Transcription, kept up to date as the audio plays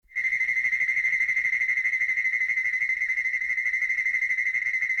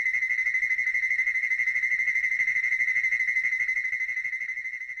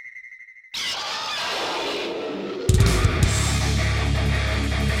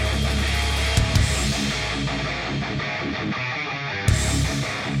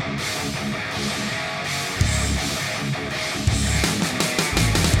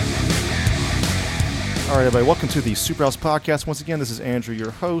right, everybody, welcome to the Superhouse Podcast. Once again, this is Andrew,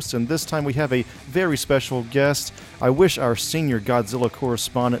 your host, and this time we have a very special guest. I wish our senior Godzilla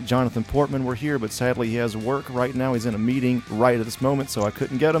correspondent, Jonathan Portman, were here, but sadly he has work right now. He's in a meeting right at this moment, so I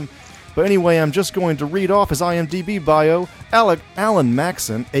couldn't get him. But anyway, I'm just going to read off his IMDb bio. Alan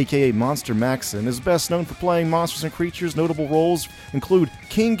Maxson, a.k.a. Monster Maxson, is best known for playing monsters and creatures. Notable roles include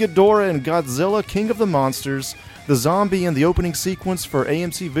King Ghidorah in Godzilla, King of the Monsters, the zombie in the opening sequence for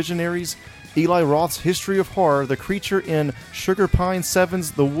AMC Visionaries, Eli Roth's History of Horror, the creature in Sugar Pine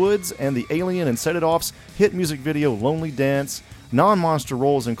 7's The Woods, and the alien in Set It Off's hit music video Lonely Dance. Non-monster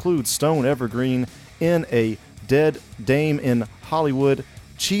roles include Stone Evergreen in A Dead Dame in Hollywood,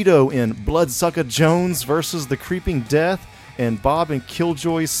 Cheeto in Bloodsucker Jones vs. the Creeping Death, and Bob in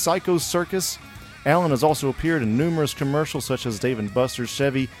Killjoy's Psycho Circus. Allen has also appeared in numerous commercials such as Dave & Buster's,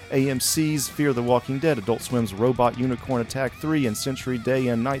 Chevy, AMC's Fear the Walking Dead, Adult Swim's Robot Unicorn Attack 3, and Century Day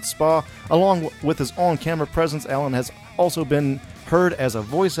and Night Spa. Along with his on-camera presence, Allen has also been heard as a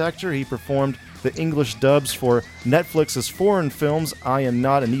voice actor. He performed the English dubs for Netflix's foreign films I Am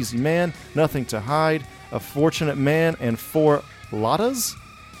Not an Easy Man, Nothing to Hide, A Fortunate Man, and Four Lattes?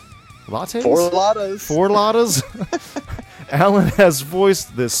 Lattes? Four Lattes? Alan has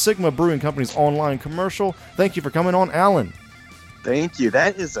voiced the Sigma Brewing Company's online commercial. Thank you for coming on, Alan. Thank you.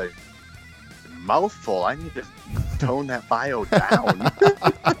 That is a mouthful. I need to tone that bio down.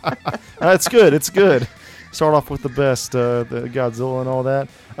 It's good. It's good. Start off with the best, the Godzilla and all that.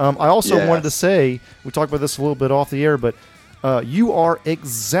 I also wanted to say, we talked about this a little bit off the air, but you are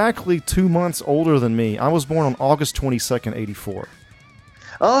exactly 2 months older than me. I was born on August 22nd, 84.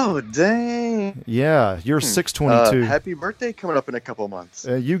 Oh, dang. Yeah, you're 6/22. Happy birthday coming up in a couple months.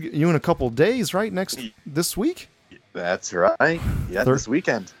 You in a couple days, right? This week? That's right. Yeah, this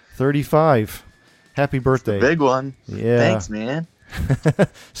weekend. 35. Happy birthday. Big one. Yeah. Thanks, man.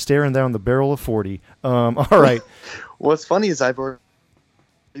 Staring down the barrel of 40. All right. What's funny is I've already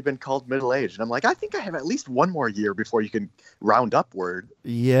been called middle-aged, and I'm like, I think I have at least one more year before you can round upward.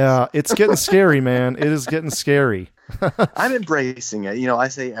 Yeah, it's getting scary, man. It is getting scary. I'm embracing it. You know, I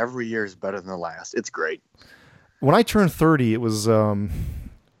say every year is better than the last. It's great. When I turned 30, it was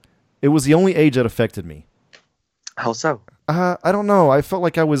the only age that affected me. How so? I don't know. I felt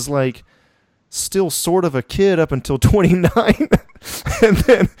like I was still sort of a kid up until 29. And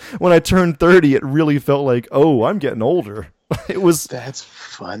then when I turned 30, it really felt like, oh, I'm getting older. That's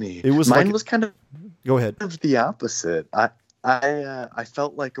funny. It was Mine was kind of go ahead. The opposite. I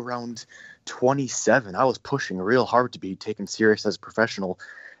felt like around 27, I was pushing real hard to be taken serious as a professional,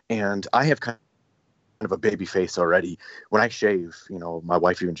 and I have kind of a baby face already. When I shave, my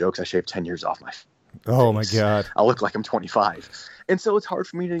wife even jokes I shave 10 years off my face. Oh my God. I look like I'm 25. And so it's hard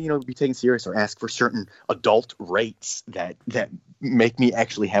for me to, be taken serious or ask for certain adult rates that make me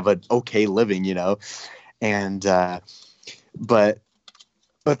actually have an okay living, And but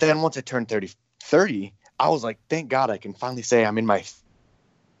then once I turned 30, I was like, thank God I can finally say I'm in my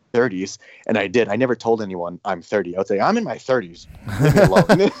 30s, and I did. I never told anyone I'm 30. I would say I'm in my 30s. Leave me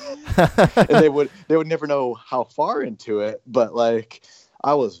alone. And they would never know how far into it, but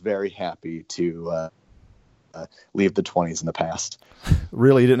I was very happy to leave the 20s in the past.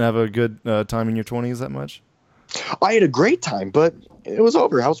 Really, you didn't have a good time in your 20s that much? I had a great time, but it was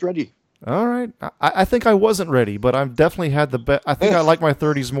over. I was ready. All right. I think I wasn't ready, but I've definitely had the best. I think I like my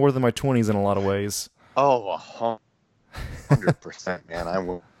 30s more than my 20s in a lot of ways. Oh, 100%, man.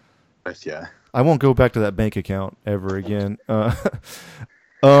 I'm with you. I won't go back to that bank account ever again.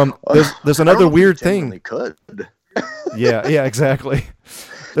 There's another weird thing. Could. Yeah, exactly.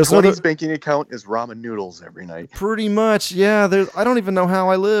 There's 20's banking account is ramen noodles every night. Pretty much, yeah. I don't even know how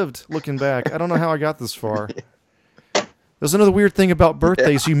I lived. Looking back, I don't know how I got this far. There's another weird thing about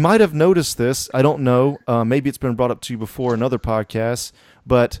birthdays. Yeah. You might have noticed this. I don't know. Maybe it's been brought up to you before in other podcasts.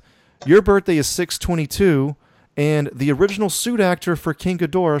 But your birthday is 6/22, and the original suit actor for King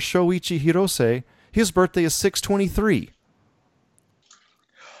Ghidorah, Shoichi Hirose, his birthday is 6/23.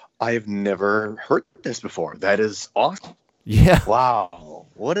 I have never heard this before. That is awesome. Yeah. Wow.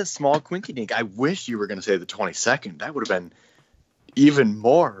 What a small quinky dink. I wish you were going to say the 22nd. That would have been even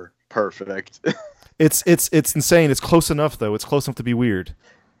more perfect. It's insane. It's close enough, though. It's close enough to be weird.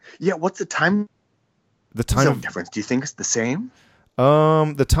 Yeah, what's the time? The time zone difference. Do you think it's the same?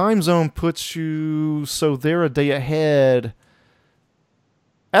 The time zone puts you, so they're a day ahead.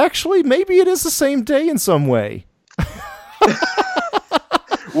 Actually, maybe it is the same day in some way.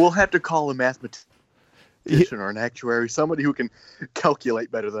 We'll have to call a mathematician or an actuary, somebody who can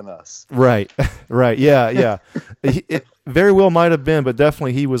calculate better than us. Right. Yeah. It very well might have been, but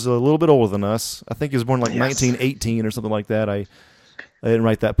definitely he was a little bit older than us. I think he was born 1918 or something like that. I didn't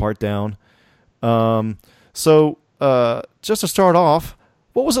write that part down. So just to start off,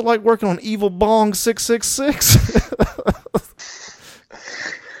 what was it like working on Evil Bong 666?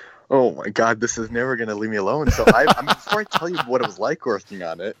 Oh my God, this is never going to leave me alone. So before I tell you what it was like working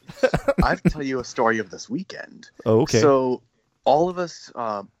on it, I have to tell you a story of this weekend. Oh, okay. So all of us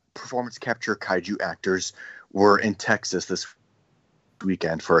performance capture kaiju actors were in Texas this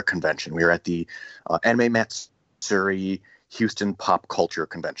weekend for a convention. We were at the Anime Matsuri Houston Pop Culture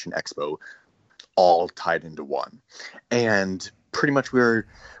Convention Expo, all tied into one. And pretty much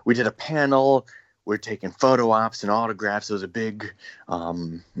we did a panel. We're taking photo ops and autographs. It was a big,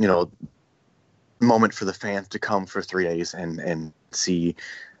 moment for the fans to come for 3 days and see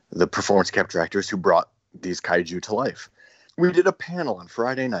the performance capture actors who brought these kaiju to life. We did a panel on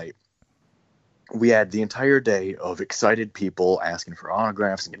Friday night. We had the entire day of excited people asking for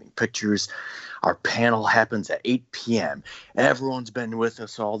autographs and getting pictures. Our panel happens at 8 p.m. Everyone's been with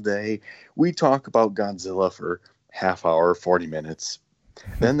us all day. We talk about Godzilla for half hour, 40 minutes.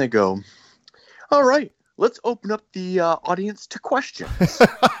 Then they go, all right, let's open up the audience to questions.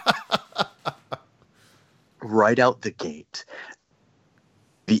 Right out the gate,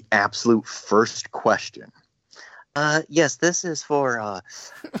 the absolute first question. Yes, this is for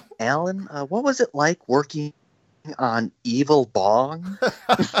Alan. What was it like working on Evil Bong?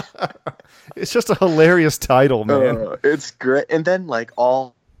 It's just a hilarious title, man. It's great. And then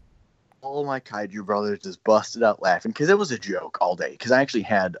all my kaiju brothers just busted out laughing because it was a joke all day. Because I actually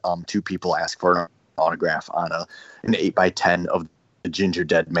had 2 people ask for an autograph on an 8x10 of the Ginger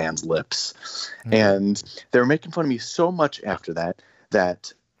Dead Man's lips. Mm-hmm. And they were making fun of me so much after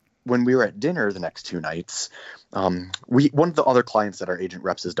that when we were at dinner the next 2 nights, one of the other clients that our agent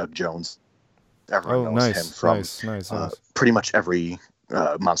reps is Doug Jones. Everyone knows him from nice. Pretty much every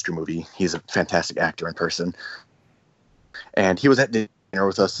monster movie. He's a fantastic actor in person. And he was at dinner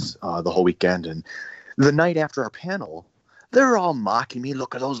with us the whole weekend. And the night after our panel, they're all mocking me.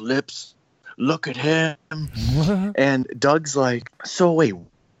 Look at those lips. Look at him. And Doug's like, so wait,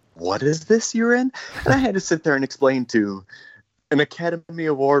 what is this you're in? And I had to sit there and explain to an Academy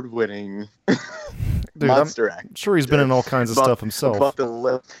Award winning monster actor. I'm sure he's been in all kinds of stuff himself. About the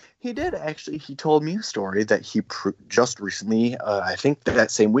lip. He did actually. He told me a story that he just recently, I think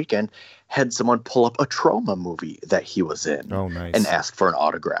that same weekend, had someone pull up a Troma movie that he was in. Oh, nice. And ask for an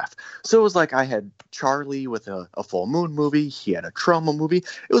autograph. So it was like I had Charlie with a Full Moon movie. He had a Troma movie.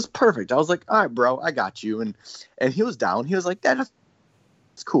 It was perfect. I was like, all right, bro, I got you. And he was down. He was like, that's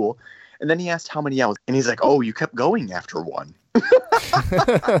cool. And then he asked how many hours. And he's like, oh, you kept going after one.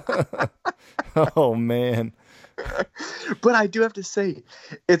 Oh, man. But I do have to say,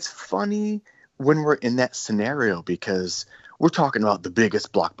 it's funny when we're in that scenario because we're talking about the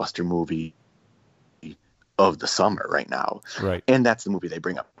biggest blockbuster movie of the summer right now. Right. And that's the movie they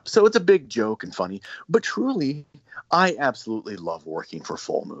bring up. So it's a big joke and funny. But truly, I absolutely love working for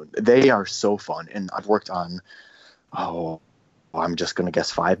Full Moon. They are so fun. And I've worked on, I'm just going to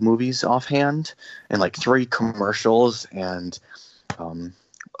guess 5 movies offhand and 3 commercials and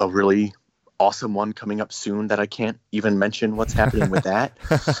a really awesome one coming up soon that I can't even mention what's happening with that.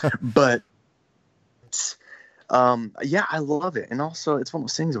 But yeah, I love it. And also it's one of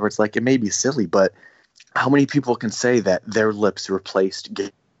those things where it's like, it may be silly, but how many people can say that their lips replaced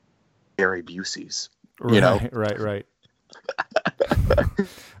Gary Busey's? You know? Right.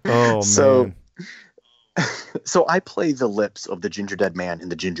 Oh, man. So I play the lips of the Ginger Dead Man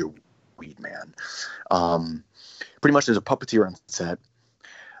and the Ginger Weed Man. Pretty much there's a puppeteer on set.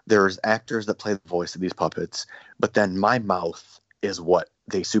 There's actors that play the voice of these puppets, but then my mouth is what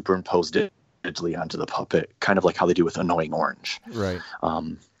they superimpose digitally onto the puppet, kind of like how they do with Annoying Orange. Right.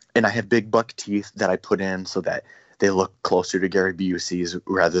 And I have big buck teeth that I put in so that they look closer to Gary Busey's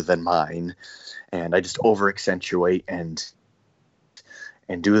rather than mine. And I just over accentuate and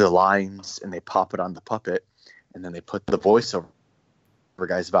do the lines, and they pop it on the puppet, and then they put the voiceover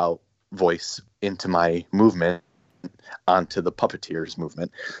guy's voice into my movement onto the puppeteer's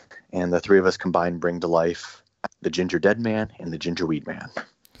movement, and the 3 of us combined bring to life the Ginger Dead Man and the Ginger Weed Man.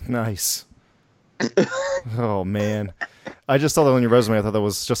 Nice. Oh, man. I just saw that on your resume. I thought that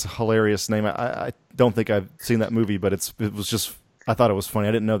was just a hilarious name. I don't think I've seen that movie, but it was just, I thought it was funny.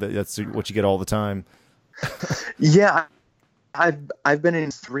 I didn't know that that's what you get all the time. Yeah, I've been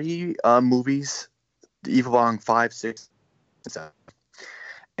in 3 movies, Evil Bong 5, 6, and 7.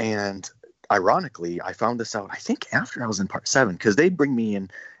 And ironically, I found this out, I think, after I was in part 7, because they bring me in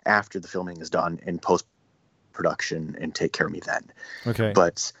after the filming is done in post-production and take care of me then. Okay.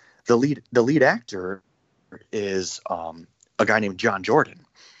 But the lead actor is a guy named John Jordan.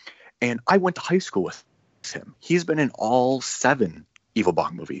 And I went to high school with him. He's been in all 7 Evil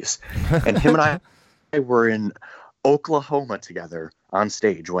Bong movies. And him and I were in Oklahoma together on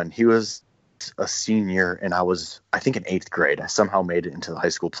stage when he was a senior and I was, I think, in 8th grade. I somehow made it into the high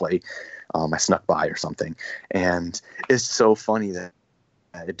school play. I snuck by or something. And it's so funny that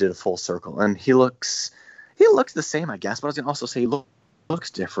it did a full circle. And he looks the same, I guess, but I was going to also say he looks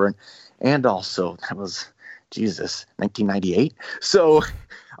different. And also, that was, Jesus, 1998. So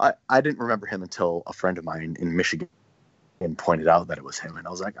I didn't remember him until a friend of mine in Michigan pointed out that it was him. And I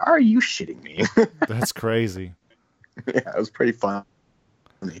was like, are you shitting me? That's crazy. Yeah, it was pretty funny.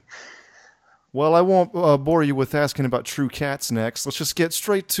 Well, I won't bore you with asking about True Cats next. Let's just get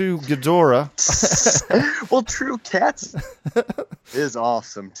straight to Ghidorah. Well, True Cats is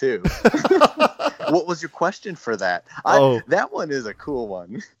awesome, too. What was your question for that? That one is a cool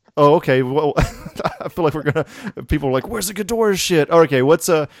one. Oh, okay. Well, I feel like people are like, "Where's the Ghidorah shit?" Okay, what's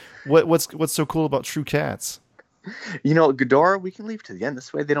so cool about True Cats? Ghidorah, we can leave to the end.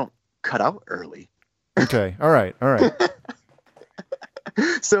 This way they don't cut out early. Okay. All right.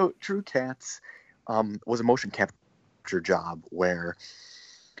 So True Cats was a motion capture job where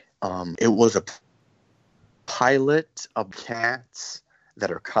it was a pilot of cats that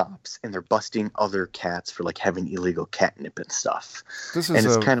are cops, and they're busting other cats for like having illegal catnip and stuff. This is and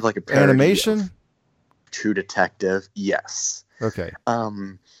it's kind of like a parody animation? of True Detective. Yes. Okay.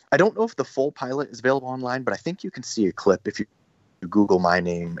 I don't know if the full pilot is available online, but I think you can see a clip if you Google my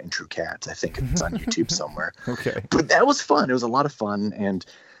name and True Cats. I think it's on YouTube somewhere. Okay. But that was fun. It was a lot of fun. And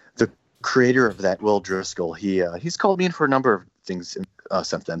the creator of that, Will Driscoll, he's called me in for a number of things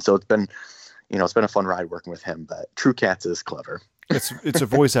since then. So it's been a fun ride working with him. But True Cats is clever. It's a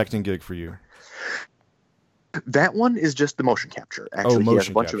voice acting gig for you. That one is just the motion capture. Actually, he has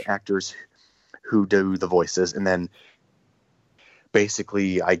a bunch of actors who do the voices, and then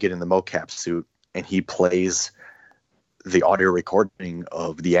basically I get in the mocap suit and he plays the audio recording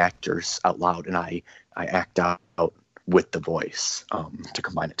of the actors out loud, and I act out with the voice to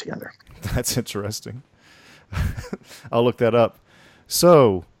combine it together. That's interesting. I'll look that up.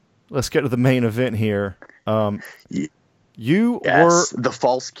 So let's get to the main event here. You were the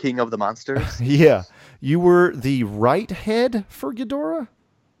false king of the monsters. Yeah, you were the right head for Ghidorah?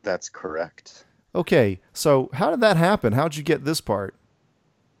 That's correct. Okay, so how did that happen? How'd you get this part?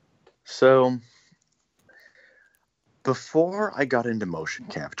 So before I got into motion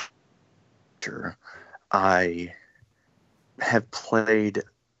capture, I have played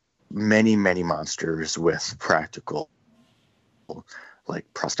many, many monsters with practical, like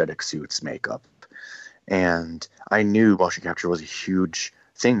prosthetic suits, makeup. And I knew motion capture was a huge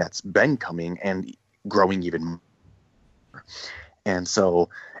thing that's been coming and growing even more. And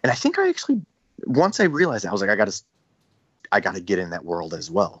I think once I realized that, I was like, I got to get in that world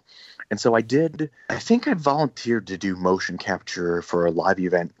as well. And so I did. I think I volunteered to do motion capture for a live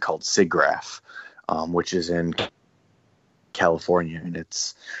event called SIGGRAPH, which is in California, and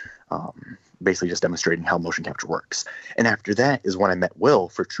it's basically just demonstrating how motion capture works. And after that is when I met Will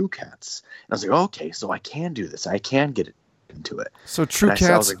for True Cats. And I was like, okay, so I can do this. I can get into it. So True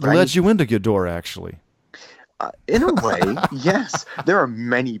Cats led you into Ghidorah, actually. In a way, yes. There are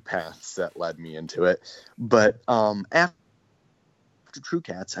many paths that led me into it. But after True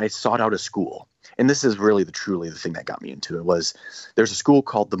Cats, I sought out a school. And this is really truly the thing that got me into it. There's a school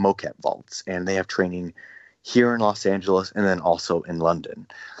called the Mocap Vaults, and they have training here in Los Angeles and then also in London.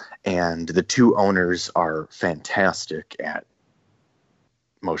 And the two owners are fantastic at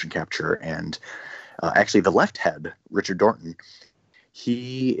motion capture. And actually, the left head, Richard Dorton,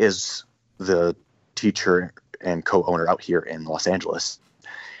 he is the teacher and co-owner out here in Los Angeles.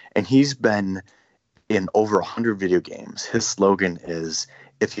 And he's been in over 100 video games. His slogan is,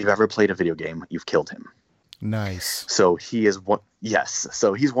 if you've ever played a video game, you've killed him. Nice. So he is one. Yes.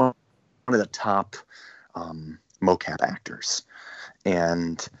 So he's one of the top mocap actors.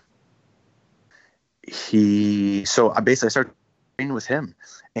 And so I started training with him.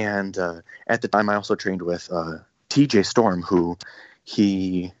 And at the time I also trained with TJ Storm, who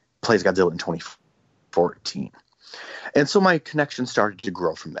he plays Godzilla in 2014. And so my connection started to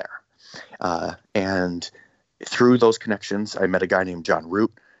grow from there. And through those connections, I met a guy named John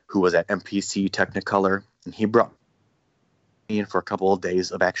Root, who was at MPC Technicolor, and he brought me in for a couple of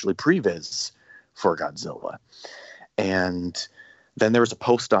days of actually previs for Godzilla. And then there was a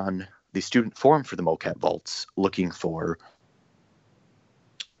post on the student forum for the Mocap Vaults looking for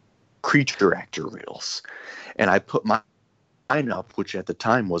creature actor reels. And I put mine up, which at the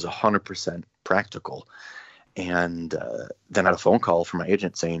time was 100% practical. And then I had a phone call from my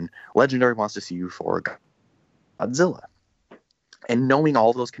agent saying, Legendary wants to see you for Godzilla. And knowing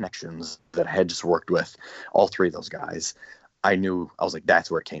all those connections that I had just worked with, all three of those guys, I was like,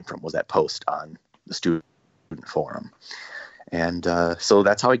 that's where it came from, was that post on the student forum. And so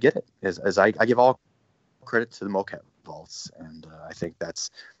that's how I get it, is I give all credit to the mocap vaults. And I think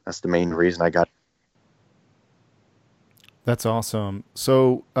that's the main reason I got. That's awesome.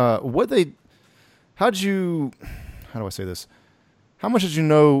 So how do I say this? How much did you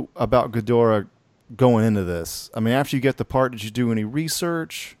know about Ghidorah going into this? I mean, after you get the part, did you do any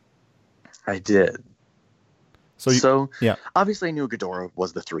research? I did. So yeah. Obviously I knew Ghidorah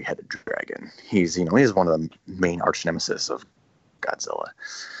was the three-headed dragon. He's one of the main arch nemesis of Godzilla.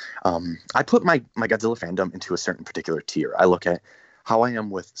 I put my Godzilla fandom into a certain particular tier. I look at how I am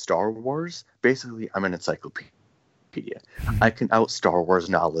with Star Wars. Basically, I'm an encyclopedia. I can out Star Wars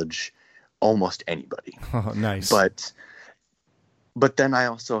knowledge almost anybody. Oh, nice. But then I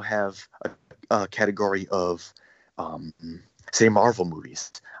also have a category of, say, Marvel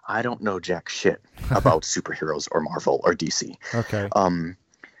movies. I don't know jack shit about superheroes or Marvel or DC. Okay.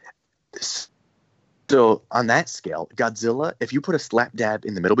 So on that scale, Godzilla, if you put a slap dab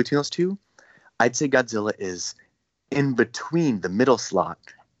in the middle between those two, I'd say Godzilla is in between the middle slot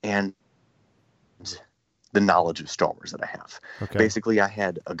and the knowledge of Star Wars that I have. Okay. Basically, I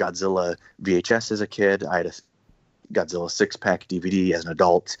had a Godzilla VHS as a kid. I had a Godzilla 6-pack DVD as an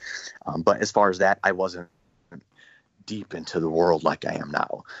adult. But as far as that, I wasn't deep into the world like I am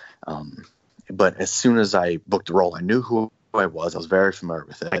now. But as soon as I booked the role, I knew who I was. I was very familiar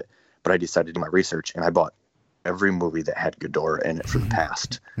with it. But I decided to do my research, and I bought every movie that had Ghidorah in it for the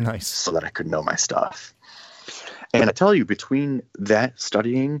past. Nice. So that I could know my stuff. And I tell you, between that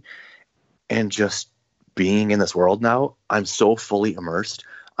studying and just being in this world now, I'm so fully immersed.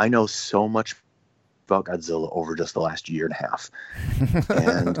 I know so much about Godzilla over just the last year and a half.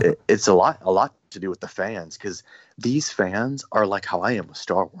 And it's a lot to do with the fans, because these fans are like how I am with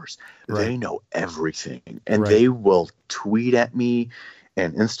Star Wars. Right. They know everything, and Right. they will tweet at me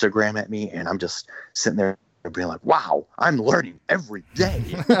and Instagram at me, and I'm just sitting there being like, wow, I'm learning every day.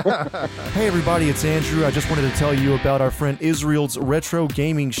 Hey everybody, it's Andrew. I just wanted to tell you about our friend Israel's retro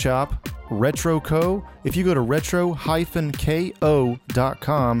gaming shop, RetroCo. If you go to retro-ko.com,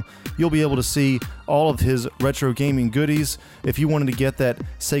 you'll be able to see all of his retro gaming goodies. If you wanted to get that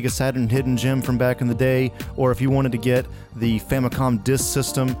Sega Saturn hidden gem from back in the day, or if you wanted to get the Famicom disk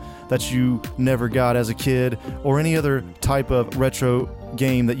system that you never got as a kid, or any other type of retro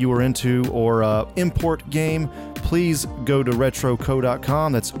game that you were into, or import game, please go to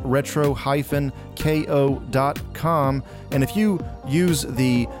retroco.com. That's retro-ko.com. And if you use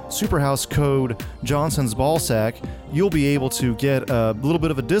the Superhouse code Johnson's Ballsack, you'll be able to get a little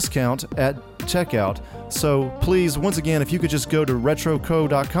bit of a discount at checkout. So please, once again, if you could just go to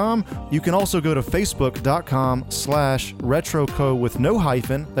retroco.com. You can also go to facebook.com/retroco with no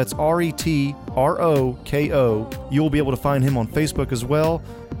hyphen. That's RETROKO. You'll be able to find him on Facebook as well.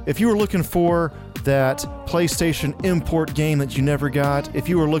 If you were looking for that PlayStation import game that you never got, if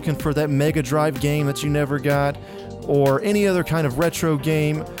you were looking for that Mega Drive game that you never got, or any other kind of retro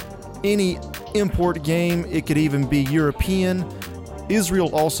game, any import game, it could even be European, Israel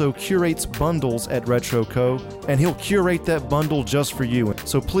also curates bundles at RetroCo, and he'll curate that bundle just for you.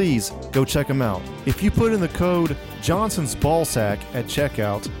 So please go check him out. If you put in the code Johnson's Ballsack at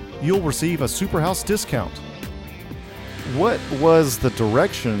checkout, you'll receive a Superhouse discount. What was the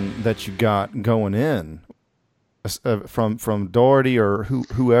direction that you got going in from Doherty or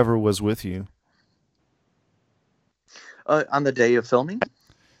whoever was with you? On the day of filming?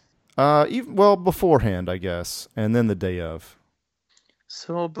 Beforehand, I guess, and then the day of.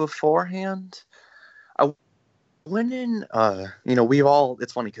 So beforehand, I went in,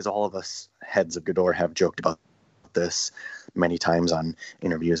 it's funny because all of us heads of Ghidorah have joked about this many times on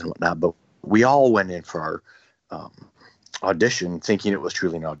interviews and whatnot, but we all went in for our audition thinking it was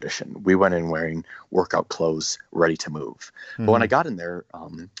truly an audition. We went in wearing workout clothes, ready to move. Mm-hmm. But when I got in there,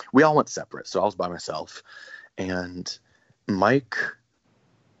 we all went separate. So I was by myself, and Mike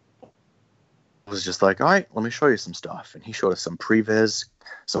was just like, all right, let me show you some stuff. And he showed us some previs,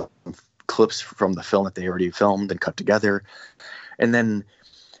 some clips from the film that they already filmed and cut together. And then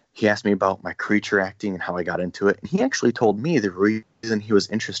he asked me about my creature acting and how I got into it. And he actually told me the reason he was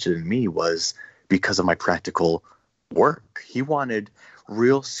interested in me was because of my practical work. He wanted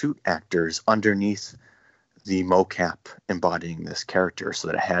real suit actors underneath the mocap embodying this character so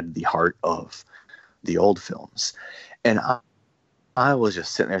that it had the heart of the old films. And I was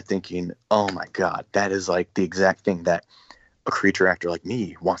just sitting there thinking, oh my God, that is like the exact thing that a creature actor like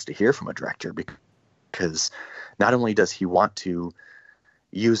me wants to hear from a director, because not only does he want to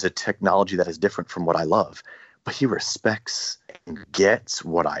use a technology that is different from what I love, but he respects and gets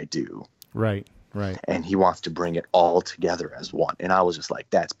what I do. Right. Right. and he wants to bring it all together as one. And I was just like,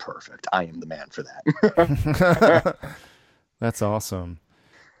 that's perfect. I am the man for that. That's awesome.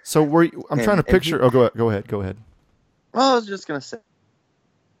 So I'm trying to And picture. Oh, go ahead. well, I was just gonna say,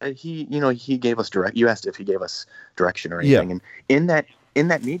 he gave us you asked if he gave us direction or Yeah. anything, and in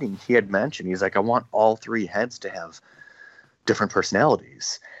that meeting, he had mentioned, he's like, I want all three heads to have different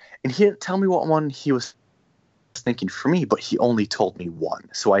personalities, and he didn't tell me what one he was thinking for me, but he only told me one,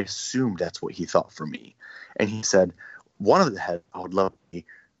 so I assumed that's what he thought for me. And he said one of the heads I would love to be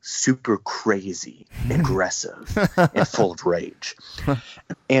super crazy, aggressive, and full of rage.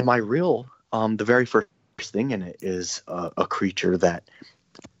 And my reel, the very first thing in it is a creature that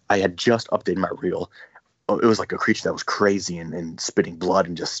I had just updated my reel. It was like a creature that was crazy and spitting blood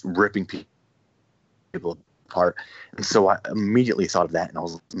and just ripping people apart. And so I immediately thought of that,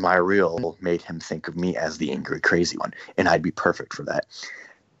 and my reel made him think of me as the angry, crazy one, and I'd be perfect for that.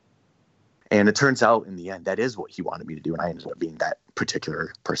 And it turns out in the end, that is what he wanted me to do, and I ended up being that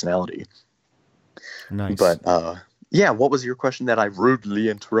particular personality. Nice. But yeah, what was your question that I rudely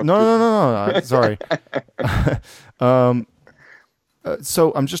interrupted? No. Sorry.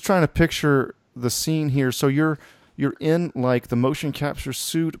 So I'm just trying to picture the scene here. So you're in like the motion capture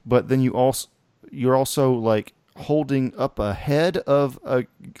suit, but then you're also like holding up a head of a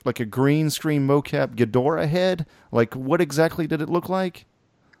green screen mocap Ghidorah head. Like, what exactly did it look like?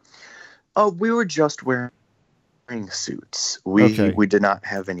 We were just wearing suits. We did not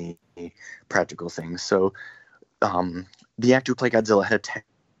have any practical things. So the actor who played Godzilla had a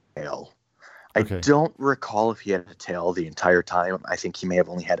tail. I don't recall if he had a tail the entire time. I think he may have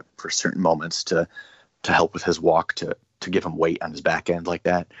only had it for certain moments to help with his walk, to give him weight on his back end like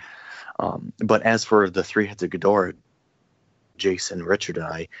that. But as for the three heads of Ghidorah, Jason, Richard, and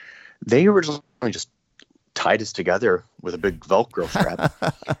I, they originally just tied us together with a big Velcro strap.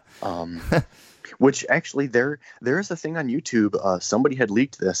 Which actually, there is a thing on YouTube. Somebody had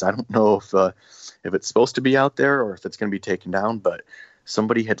leaked this. I don't know if it's supposed to be out there or if it's going to be taken down, but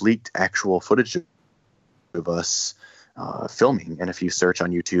somebody had leaked actual footage of us filming. And if you search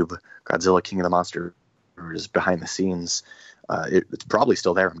on YouTube, Godzilla King of the Monsters behind the scenes, it's probably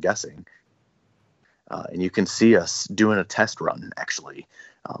still there, I'm guessing. And you can see us doing a test run, actually.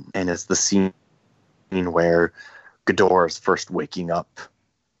 And it's the scene where Ghidorah is first waking up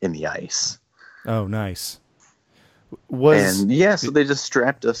in the ice. Oh, nice. So they just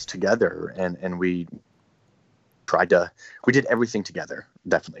strapped us together, and we did everything together.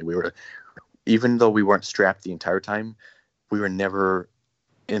 Definitely. Even though we weren't strapped the entire time, we were never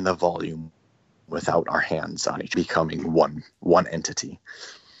in the volume without our hands on each, becoming one entity.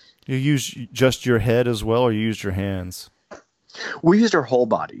 You used just your head as well, or you used your hands? We used our whole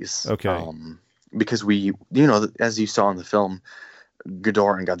bodies. Okay. Because as you saw in the film,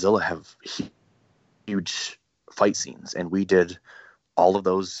 Ghidorah and Godzilla have huge fight scenes, and we did all of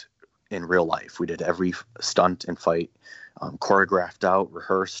those in real life. We did every stunt and fight, choreographed out,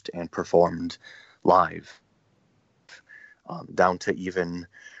 rehearsed, and performed live, down to even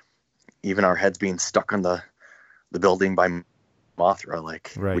our heads being stuck on the building by Mothra.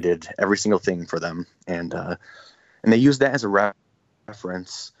 Right. We did every single thing for them, and they used that as a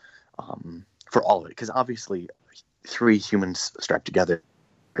reference for all of it, because obviously three humans strapped together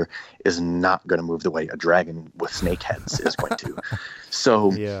is not going to move the way a dragon with snake heads is going to.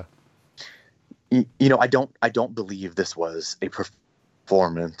 So yeah. I don't believe this was a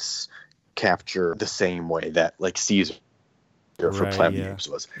performance capture the same way that like Caesar for Planet of the Apes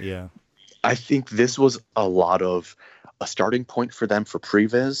was. Yeah. I think this was a lot of a starting point for them for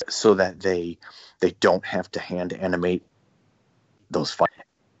previs, so that they don't have to hand animate those fights.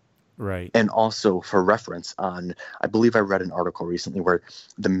 Right. And also for reference on, I believe I read an article recently where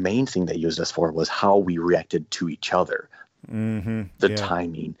the main thing they used us for was how we reacted to each other. Mm-hmm. The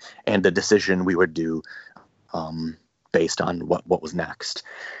timing and the decision we would do based on what was next.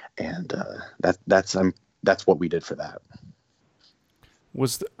 And that's what we did for that.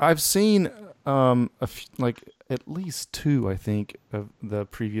 I've seen at least two, I think, of the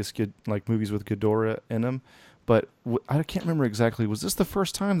previous movies with Ghidorah in them, but I can't remember exactly. Was this the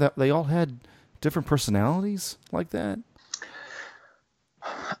first time that they all had different personalities like that?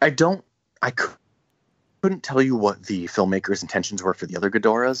 I couldn't tell you what the filmmakers' intentions were for the other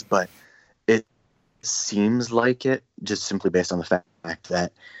Ghidorahs, but it seems like it, just simply based on the fact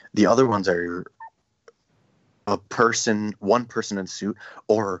that the other ones are one person in a suit,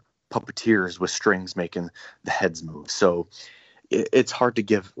 or puppeteers with strings making the heads move. So it's hard to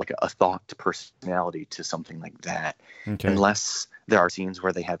give like a thought to personality to something like that, unless there are scenes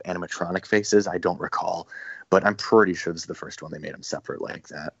where they have animatronic faces. I don't recall, but I'm pretty sure this is the first one they made them separate like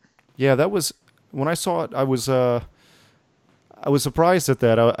that. Yeah, that was when I saw it, I was surprised at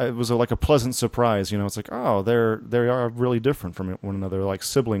that. It was like a pleasant surprise. It's like, oh, they are really different from one another, like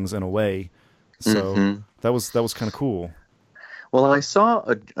siblings in a way. So that was kind of cool. Well, I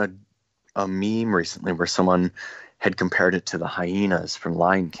saw a meme recently where someone had compared it to the hyenas from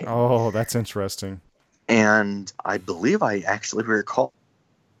Lion King. Oh, that's interesting. And I believe I actually recall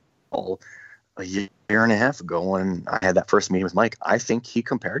a year and a half ago when I had that first meeting with Mike, I think he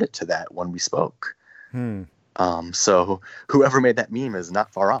compared it to that when we spoke. So whoever made that meme is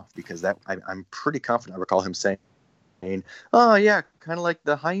not far off, because I'm pretty confident I recall him saying, oh yeah, kind of like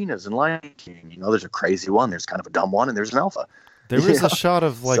the hyenas in Lion King. There's a crazy one, there's kind of a dumb one, and there's an alpha. There is a shot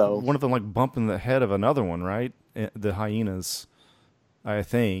of one of them like bumping the head of another one, right? The hyenas, I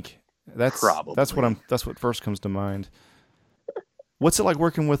think. That's probably that's what first comes to mind. What's it like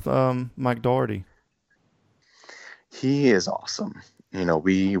working with Mike Dougherty? He is awesome.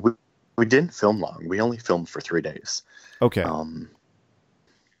 We didn't film long. We only filmed for 3 days. Okay.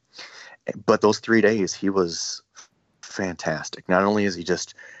 But those 3 days, he was fantastic. Not only is he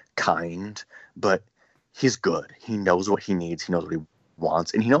just kind, but he's good. He knows what he needs. He knows what he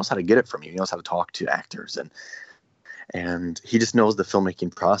wants, and he knows how to get it from you. He knows how to talk to actors, and he just knows the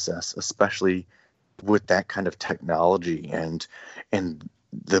filmmaking process, especially with that kind of technology and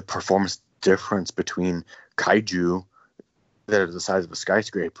the performance difference between kaiju that are the size of a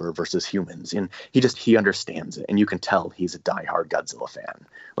skyscraper versus humans. And he understands it, and you can tell he's a diehard Godzilla fan.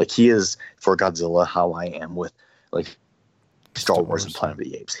 Like, he is for Godzilla how I am with like Star Wars and Planet of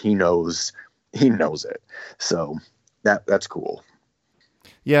the Apes. He knows it. So that's cool.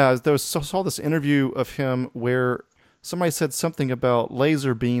 Yeah, saw this interview of him where somebody said something about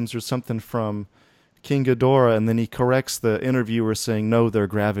laser beams or something from King Ghidorah, and then he corrects the interviewer saying, no, they're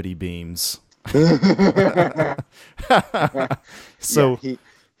gravity beams. So yeah,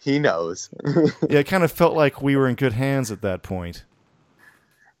 he knows. Yeah, it kind of felt like we were in good hands at that point.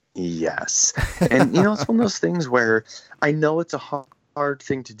 Yes. And it's one of those things where I know it's a hard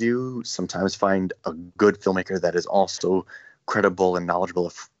thing to do, sometimes find a good filmmaker that is also credible and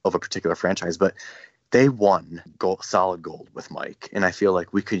knowledgeable of a particular franchise, but they won solid gold with Mike, and I feel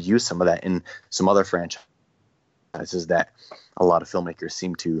like we could use some of that in some other franchises that a lot of filmmakers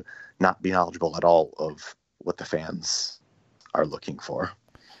seem to not be knowledgeable at all of what the fans are looking for.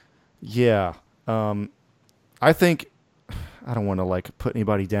 Yeah. I think, I don't want to put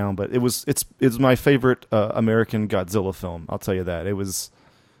anybody down, but it's my favorite American Godzilla film. I'll tell you that. It was,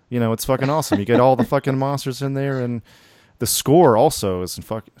 it's fucking awesome. You get all the fucking monsters in there, and the score also is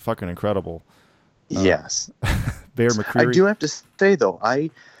fucking incredible. Yes. Bear McCreary. I do have to say, though, I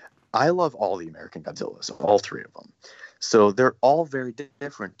love all the American Godzillas, all 3 of them. So they're all very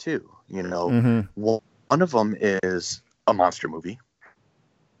different, too. One of them is a monster movie.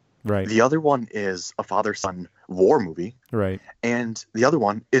 Right. The other one is a father-son war movie. Right. And the other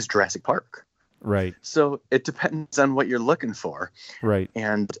one is Jurassic Park. Right. So it depends on what you're looking for. Right.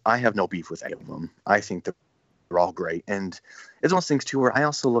 And I have no beef with any of them. I think they're all great. And it's one of those things, too, where I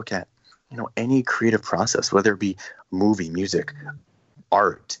also look at, any creative process, whether it be movie, music,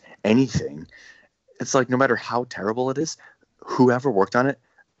 art, anything. It's like, no matter how terrible it is, whoever worked on it,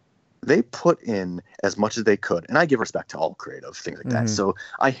 they put in as much as they could. And I give respect to all creative things like that. So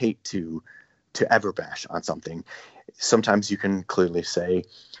I hate to ever bash on something. Sometimes you can clearly say,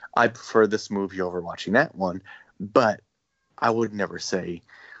 I prefer this movie over watching that one, but I would never say,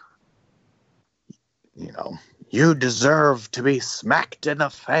 you deserve to be smacked in the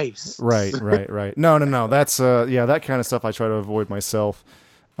face. Right. No. That's that kind of stuff I try to avoid myself.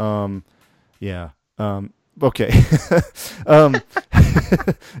 Yeah. Okay.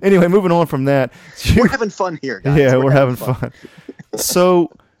 Anyway, moving on from that. We're having fun here, guys. Yeah, we're having fun.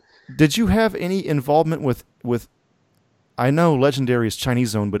 So, did you have any involvement with I know Legendary is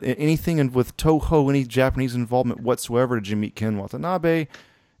Chinese owned, but anything with Toho, any Japanese involvement whatsoever? Did you meet Ken Watanabe?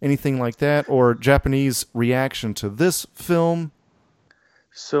 Anything like that, or Japanese reaction to this film?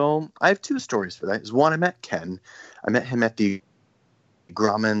 So I have 2 stories for that. One, I met Ken. I met him at the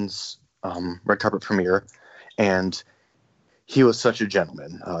Grauman's red carpet premiere, and he was such a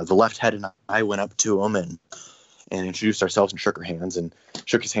gentleman. The left head and I went up to him and introduced ourselves and shook his hands,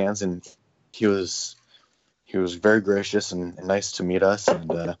 and he was very gracious and nice to meet us,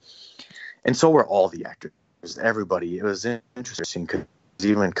 and so were all the actors, everybody. It was interesting because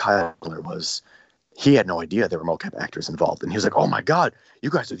even Kyle he had no idea there were mocap actors involved, and he was like, "Oh my God,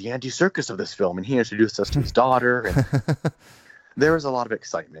 you guys are the Andy Serkis of this film," and he introduced us to his daughter, and there was a lot of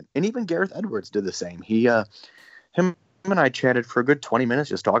excitement. And even Gareth Edwards did the same. Him and I chatted for a good 20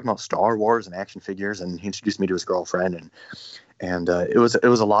 minutes just talking about Star Wars and action figures, and he introduced me to his girlfriend, And it was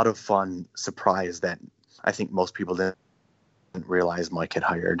a lot of fun surprise that I think most people didn't realize Mike had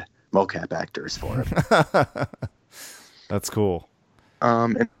hired mocap actors for it. That's cool.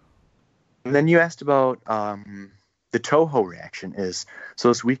 And then you asked about the Toho reaction. So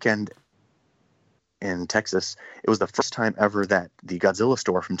this weekend in Texas, it was the first time ever that the Godzilla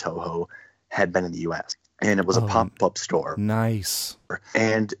store from Toho had been in the U.S. And it was a pop-up store. Nice.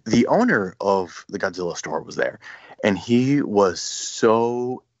 And the owner of the Godzilla store was there. And he was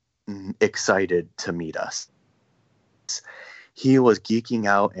so excited to meet us. He was geeking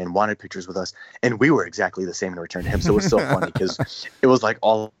out and wanted pictures with us. And we were exactly the same in return to him. So it was so funny because it was like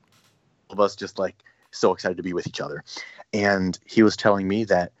all of us just like so excited to be with each other. And he was telling me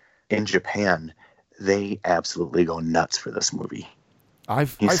that in Japan, they absolutely go nuts for this movie.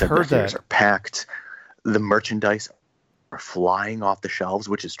 I've said heard the theaters that. Are packed. The merchandise are flying off the shelves,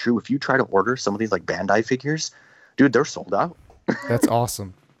 which is true. If you try to order some of these like Bandai figures, dude, they're sold out. That's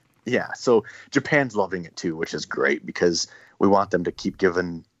awesome. Yeah, so Japan's loving it too, which is great because we want them to keep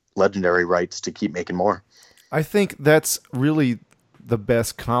giving Legendary rights to keep making more. I think that's really the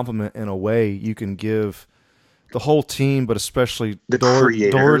best compliment in a way you can give the whole team, but especially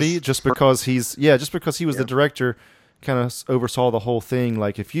Doherty, just because he was the director, kind of oversaw the whole thing.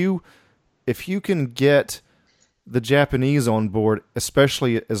 Like if you can get the Japanese on board,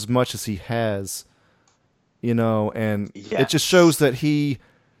 especially as much as he has, and it just shows that he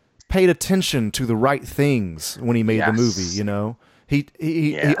paid attention to the right things when he made the movie.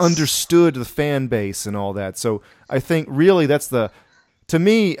 He understood the fan base and all that. So I think really to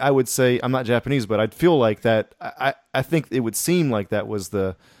me, I would say, I'm not Japanese, but I'd feel like that. I think it would seem like that was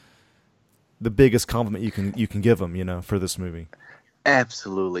the biggest compliment you can give him, for this movie.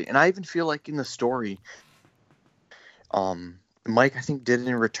 Absolutely. And I even feel like in the story, Mike, I think, did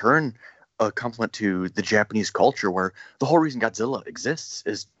in return a compliment to the Japanese culture, where the whole reason Godzilla exists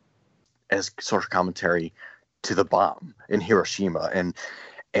is as social commentary to the bomb in Hiroshima. And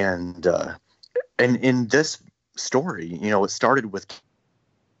in this story, it started with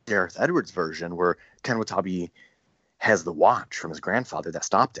Gareth Edwards' version, where Ken Watanabe has the watch from his grandfather that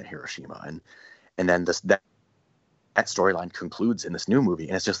stopped at Hiroshima, and then that storyline concludes in this new movie,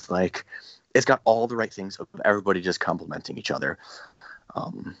 and it's just like it's got all the right things of everybody just complimenting each other.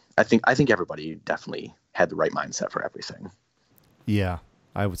 I think everybody definitely had the right mindset for everything. Yeah,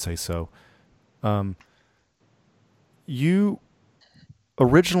 I would say so. You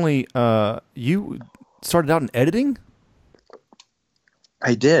originally you started out in editing?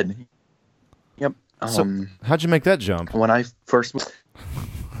 I did. Yep. So how'd you make that jump? When I first,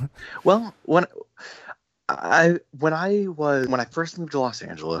 well, when I first moved to Los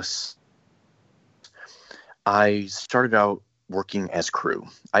Angeles, I started out working as crew.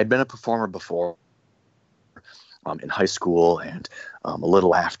 I'd been a performer before, in high school and a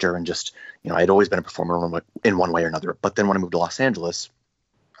little after, and just I'd always been a performer in one way or another. But then when I moved to Los Angeles,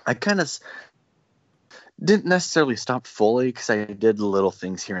 I kind of didn't necessarily stop fully, because I did little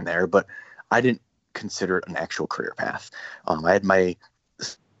things here and there, but I didn't consider it an actual career path. I had my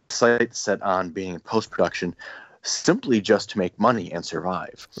sights set on being in post-production simply just to make money and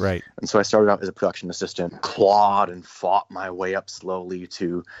survive. Right. And so I started out as a production assistant, clawed and fought my way up slowly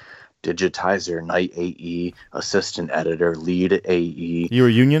to digitizer, night AE, assistant editor, lead AE. You were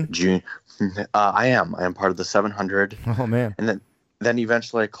union? I am part of the 700. Oh man. And then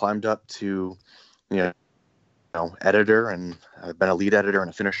eventually I climbed up to, editor, and I've been a lead editor and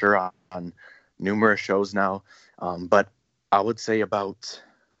a finisher on numerous shows now. But I would say about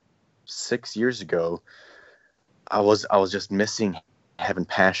 6 years ago, I was just missing having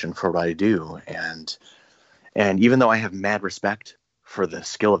passion for what I do. And even though I have mad respect for the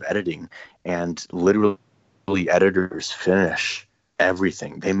skill of editing, and literally editors finish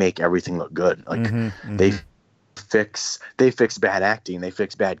everything, they make everything look good. Like they fix bad acting, they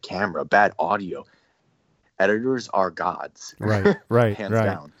fix bad camera, bad audio. Editors are gods. Right. Hands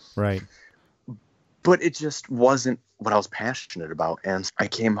down. Right. But it just wasn't what I was passionate about. And I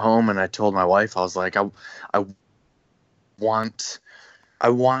came home and I told my wife, I was like, I want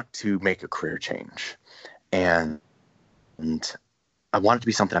to make a career change. And I want it to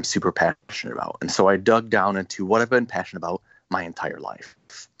be something I'm super passionate about. And so I dug down into what I've been passionate about my entire life.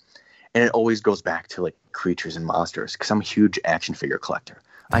 And it always goes back to like creatures and monsters, because I'm a huge action figure collector.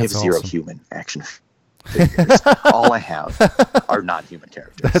 I have zero human action figures. All I have are not human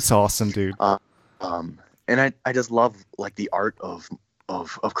characters. That's awesome, dude. And I just love like the art of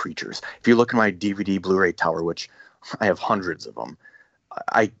creatures. If you look at my DVD Blu-ray tower, which I have hundreds of them,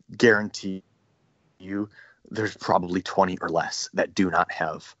 I guarantee you there's probably 20 or less that do not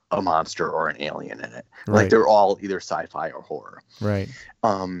have a monster or an alien in it. Right. Like they're all either sci-fi or horror. Right.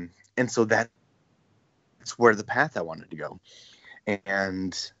 And so that's where the path I wanted to go.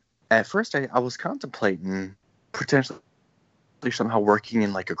 And at first I was contemplating potentially somehow working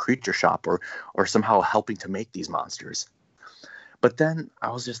in like a creature shop or somehow helping to make these monsters. But then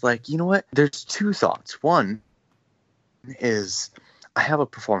I was just like, you know what? There's two thoughts. One is I have a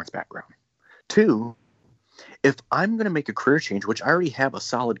performance background. Two, if I'm going to make a career change, which I already have a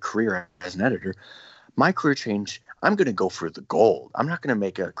solid career as an editor, my career change, I'm going to go for the gold. I'm not going to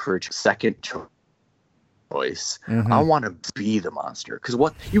make a career second choice. Mm-hmm. I want to be the monster, because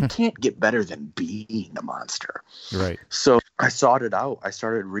what you can't get better than being a monster. Right. So I sought it out. I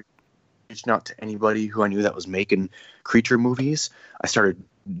started reaching out to anybody who I knew that was making creature movies. I started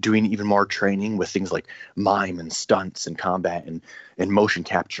doing even more training with things like mime and stunts and combat and motion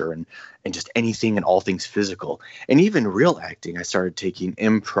capture and just anything and all things physical. And even real acting, I started taking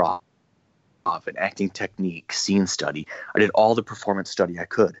improv and acting technique, scene study. I did all the performance study I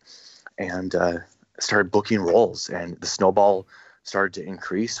could, and started booking roles, and the snowball started to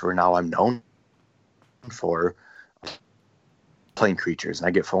increase where now I'm known for playing creatures. And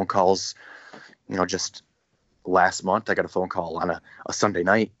I get phone calls, just last month I got a phone call on a Sunday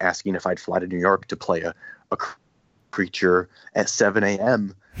night asking if I'd fly to New York to play a creature at 7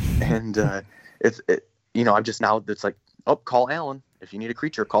 a.m. And I'm just now, it's like, oh, call Alan. If you need a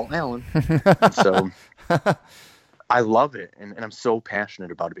creature, call Alan. So I love it. And I'm so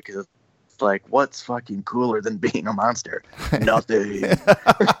passionate about it because it's like, what's fucking cooler than being a monster? Nothing.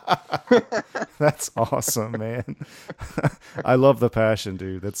 That's awesome, man. I love the passion,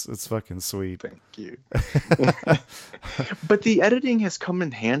 dude. It's fucking sweet. Thank you. But the editing has come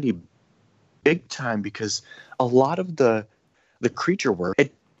in handy big time, because a lot of the creature work,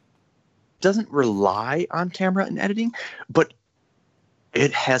 it doesn't rely on camera and editing, but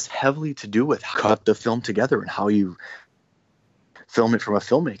it has heavily to do with how you cut the film together and how you film it from a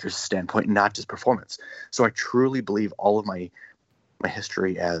filmmaker's standpoint, not just performance. So I truly believe all of my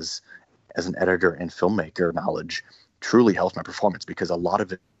history as an editor and filmmaker knowledge truly helps my performance, because a lot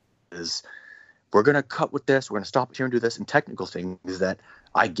of it is, we're going to cut with this, we're going to stop here and do this, and technical things that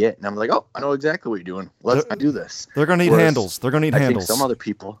I get, and I'm like, oh, I know exactly what you're doing. Let's do this. They're going to need handles. They're going to need handles. I think some other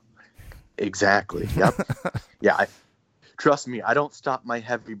people, exactly. Yep. Yeah. Trust me, I don't stop my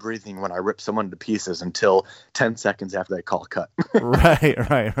heavy breathing when I rip someone to pieces until 10 seconds after they call cut.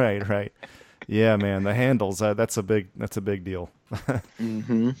 Right. Yeah, man, the handles, that's a big deal.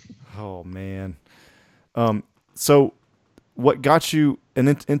 Mm-hmm. Oh, man. So what got you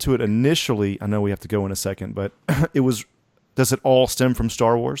into it initially, I know we have to go in a second, but does it all stem from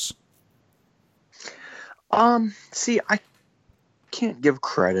Star Wars? See, I can't give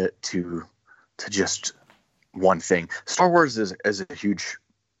credit to just one thing. Star Wars is a huge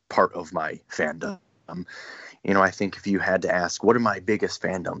part of my fandom. I think if you had to ask, what are my biggest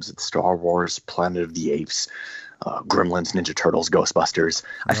fandoms? It's Star Wars, Planet of the Apes, Gremlins, Ninja Turtles, Ghostbusters.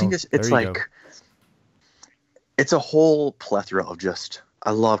 I think it's like, it's a whole plethora of just,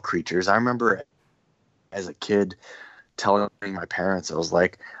 I love creatures. I remember as a kid telling my parents, I was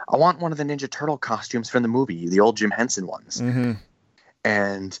like, I want one of the Ninja Turtle costumes from the movie, the old Jim Henson ones. Mm-hmm.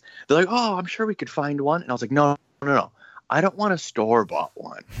 And they're like, oh, I'm sure we could find one. And I was like, no. I don't want a store-bought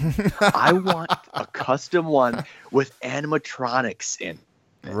one. I want a custom one with animatronics in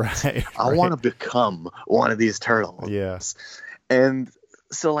it. Right. I want to become one of these turtles. Yes. And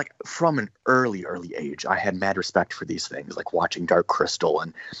so, like, from an early age, I had mad respect for these things, like watching Dark Crystal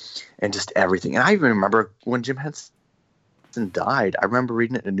and just everything. And I even remember when Jim Henson died, I remember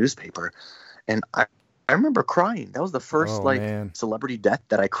reading it in a newspaper, and I remember crying. That was the first celebrity death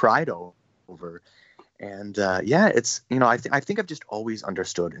that I cried over. And it's, I think I've just always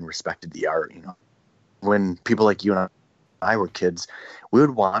understood and respected the art. When people like you and I were kids, we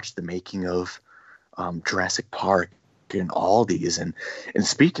would watch the making of Jurassic Park and all these. And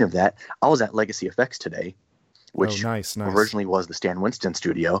speaking of that, I was at Legacy Effects today, which nice. originally was the Stan Winston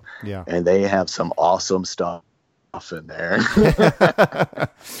studio. Yeah. And they have some awesome stuff in there.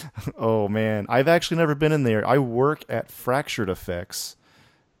 Oh, man. I've actually never been in there. I work at Fractured Effects,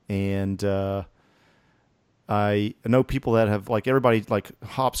 and I know people that have, like, everybody like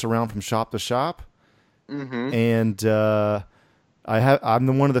hops around from shop to shop. Mm-hmm. And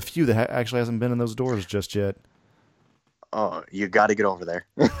I'm one of the few that actually hasn't been in those doors just yet. Oh, you got to get over there.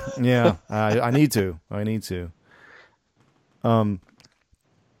 Yeah, I need to.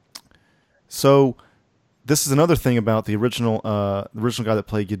 So this is another thing about the original guy that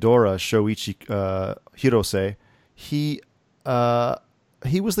played Ghidorah, Shoichi Hirose. He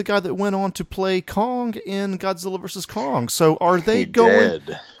he was the guy that went on to play Kong in Godzilla vs. Kong. So are they He going?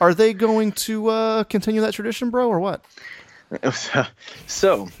 did. Are they going to continue that tradition, bro, or what?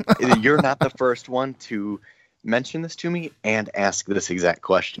 So you're not the first one to mention this to me and ask this exact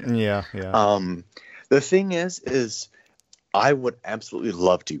question. Yeah, yeah. The thing is I would absolutely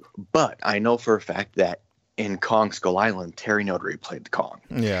love to, but I know for a fact that in Kong Skull Island, Terry Notary played the Kong.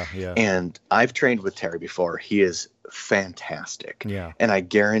 Yeah, yeah. And I've trained with Terry before. He is fantastic. Yeah. And I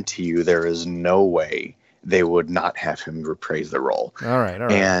guarantee you there is no way they would not have him reprise the role. All right.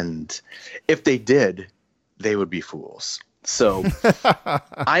 And if they did, they would be fools. So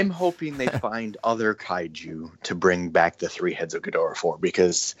I'm hoping they find other kaiju to bring back the three heads of Ghidorah for,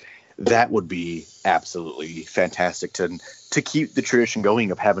 because that would be absolutely fantastic to keep the tradition going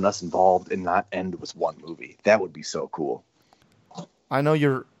of having us involved and not end with one movie. That would be so cool. I know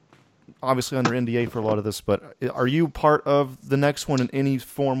you're obviously under NDA for a lot of this, but are you part of the next one in any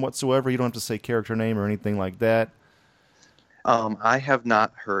form whatsoever? You don't have to say character name or anything like that. I have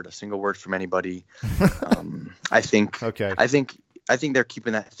not heard a single word from anybody. I think Okay. I think they're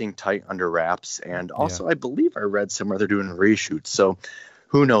keeping that thing tight under wraps, and also I believe I read somewhere they're doing reshoots. So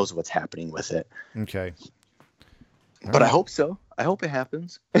who knows what's happening with it? Okay. But I hope so. I hope it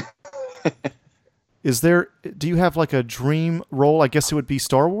happens. Do you have like a dream role? I guess it would be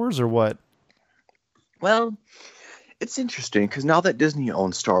Star Wars or what? Well, it's interesting because now that Disney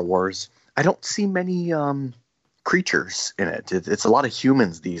owns Star Wars, I don't see many creatures in it. It's a lot of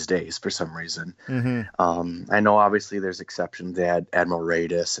humans these days for some reason. Mm-hmm. I know obviously there's exceptions. They had Admiral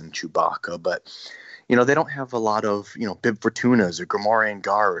Raidus and Chewbacca, but they don't have a lot of Bib Fortunas or Gamorrean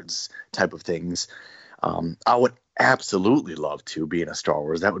guards type of things. I would absolutely love to be in a Star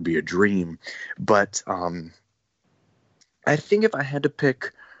Wars. That would be a dream. But I think if I had to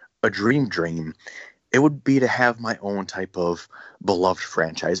pick a dream, it would be to have my own type of beloved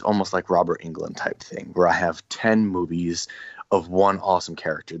franchise, almost like Robert Englund type thing, where I have 10 movies of one awesome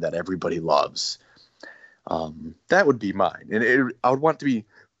character that everybody loves. That would be mine. And I would want it to be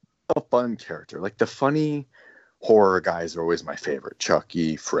a fun character. Like the funny horror guys are always my favorite.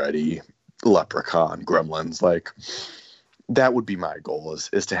 Chucky, Freddy, Leprechaun, Gremlins. Like that would be my goal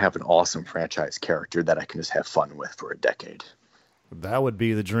is to have an awesome franchise character that I can just have fun with for a decade. That would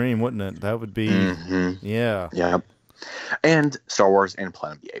be the dream, wouldn't it? That would be, yeah. Yeah. And Star Wars and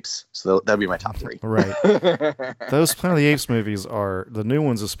Planet of the Apes. So that'd be my top three. Right. Those Planet of the Apes movies are, the new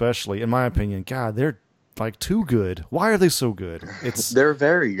ones especially, in my opinion, God, they're like too good. Why are they so good? They're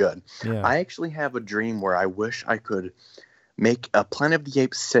very good. Yeah. I actually have a dream where I wish I could make a Planet of the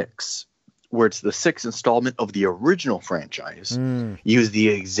Apes 6, where it's the 6th installment of the original franchise, use the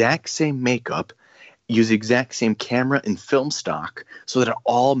exact same makeup, use the exact same camera and film stock so that it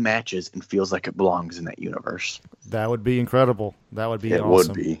all matches and feels like it belongs in that universe. That would be incredible. That would be it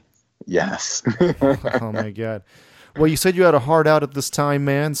awesome. Would be. Yes. Oh, my God. Well, you said you had a heart out at this time,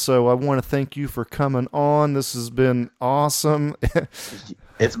 man, so I want to thank you for coming on. This has been awesome.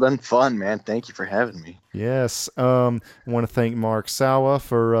 It's been fun, man. Thank you for having me. Yes. I want to thank Mark Sawa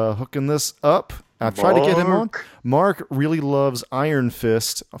for hooking this up. I've tried to get him on. Mark really loves Iron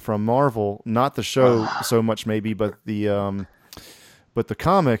Fist from Marvel, not the show so much maybe, but the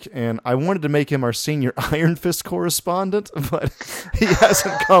comic. And I wanted to make him our senior Iron Fist correspondent, but he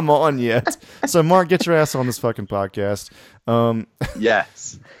hasn't come on yet. So Mark, get your ass on this fucking podcast.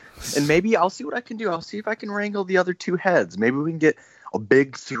 Yes. And maybe I'll see what I can do. I'll see if I can wrangle the other two heads. Maybe we can get a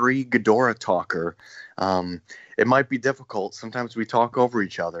big 3 Ghidorah talker. It might be difficult. Sometimes we talk over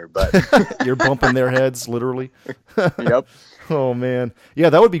each other, but you're bumping their heads literally. Yep. Oh man,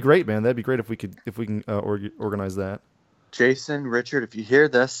 yeah, that would be great, man. That'd be great if we can organize that. Jason, Richard, if you hear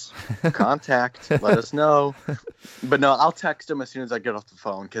this, contact. Let us know. But no, I'll text them as soon as I get off the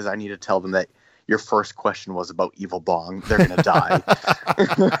phone because I need to tell them that your first question was about Evil Bong. They're gonna die.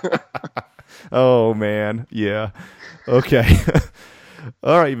 Oh man, yeah. Okay.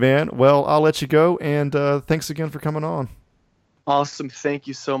 All right, man. Well, I'll let you go, and thanks again for coming on. Awesome. Thank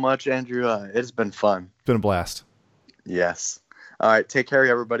you so much, Andrew. It's been fun. It's been a blast. Yes. All right. Take care,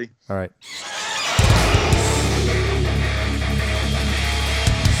 everybody. All right.